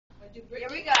Here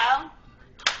we go. I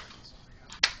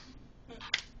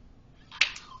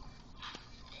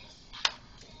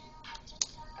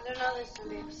don't know this one,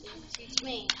 baby. Teach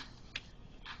me.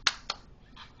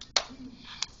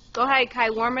 Go ahead, Kai.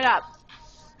 Warm it up.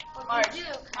 What do you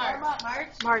do?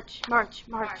 March. Come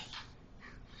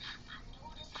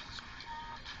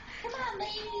on,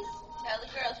 ladies. Tell the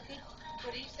girls.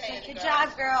 What do you say? Good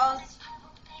job, girls.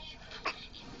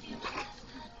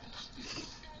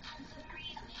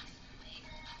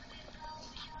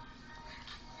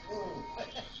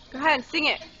 Go ahead, sing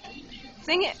it.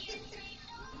 Sing it.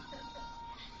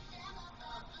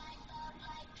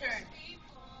 Turn.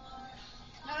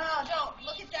 No, don't.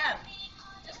 Look at them.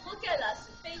 Just look at us.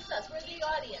 Face us. We're the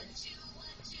audience.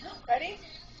 Ready?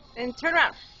 And turn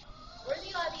around. We're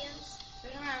the audience.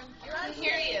 Turn around. I can't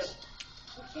hear you.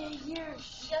 We can't hear.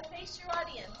 You gotta face your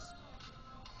audience.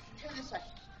 Turn this way.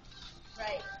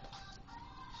 Right.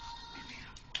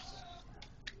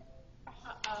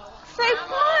 Uh-oh. Say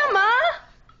mama.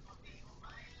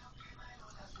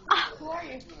 Who are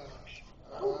you?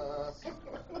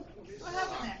 What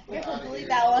happened there? You have to believe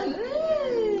that one.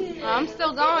 I'm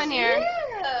still going here.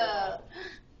 Yeah.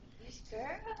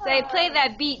 Say play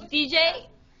that beat, DJ.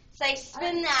 Say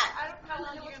spin that. I don't know how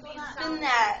long you're gonna be in Spin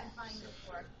that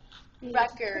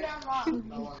record.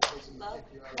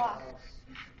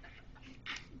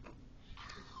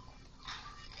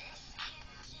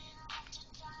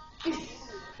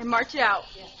 And march it out.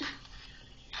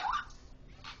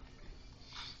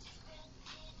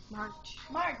 March.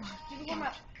 Do the warm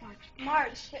up.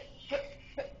 March.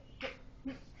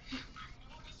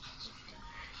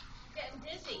 Getting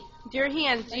dizzy. Do your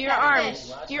hands. Do your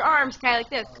arms. Do your arms, Kai, like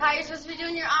this. Kai, you're supposed to be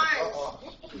doing your arms.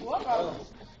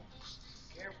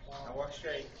 Now walk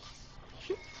straight.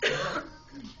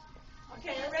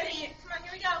 Okay, I'm ready. Come on,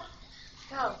 here we go.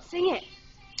 Go. Sing it.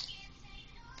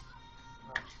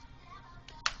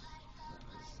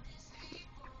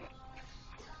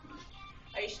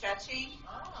 Are you stretching?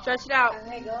 Stretch it out.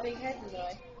 Okay, go. Big head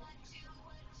boy.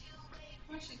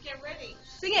 We should get ready.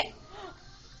 Sing it.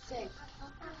 Sing.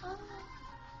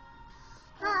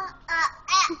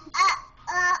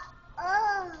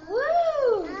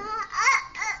 Woo!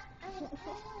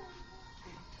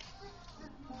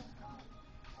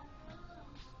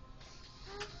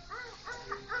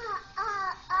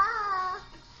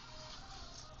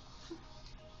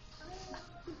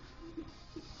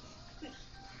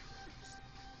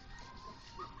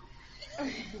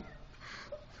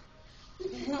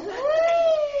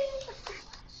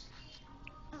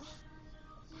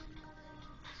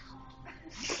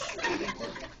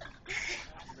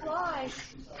 Why?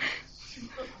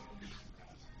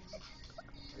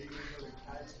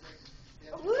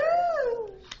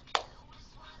 Woo!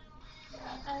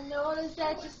 I noticed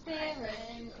that you're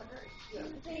staring.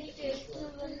 Take it to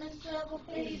the next level,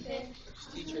 baby.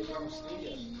 Teacher, don't see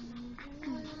it.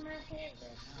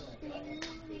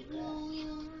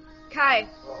 Kai,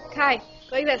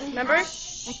 go like this, remember?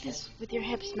 Like this, with your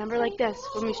hips, remember, like this,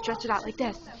 when we stretch it out, like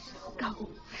this. Go.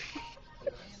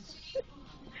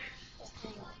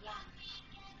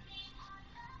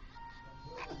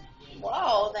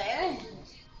 Whoa, there.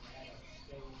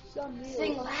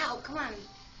 Sing loud, come on.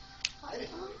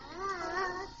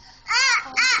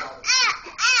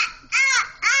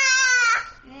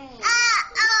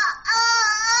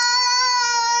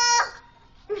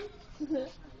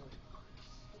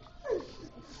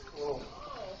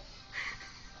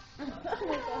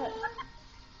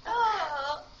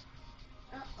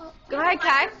 Go ahead,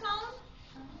 Kai.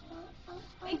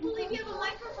 Make believe you have a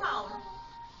microphone.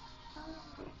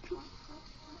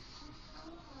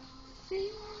 Sing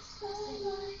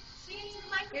into the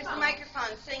microphone. Here's the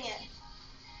microphone, sing it.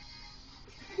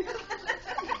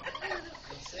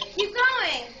 Keep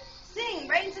going. Sing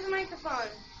right into the microphone.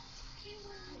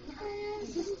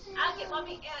 I'll get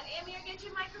Amy or get you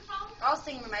a microphone. I'll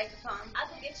sing in the microphone. I'll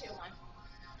go get you one.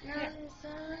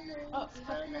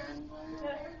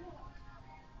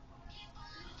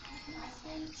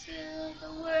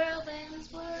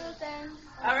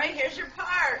 All right, here's your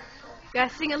part. You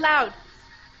gotta sing it loud.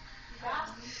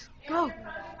 Go.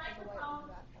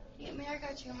 Yeah, Mary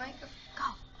got you a microphone.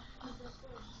 Go.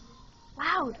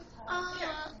 Loud.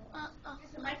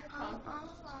 Here's the microphone.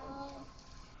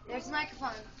 There's the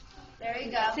microphone. There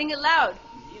you go. Sing it loud.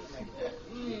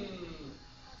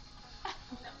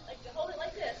 Like, hold it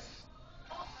like this.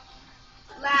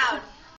 Loud.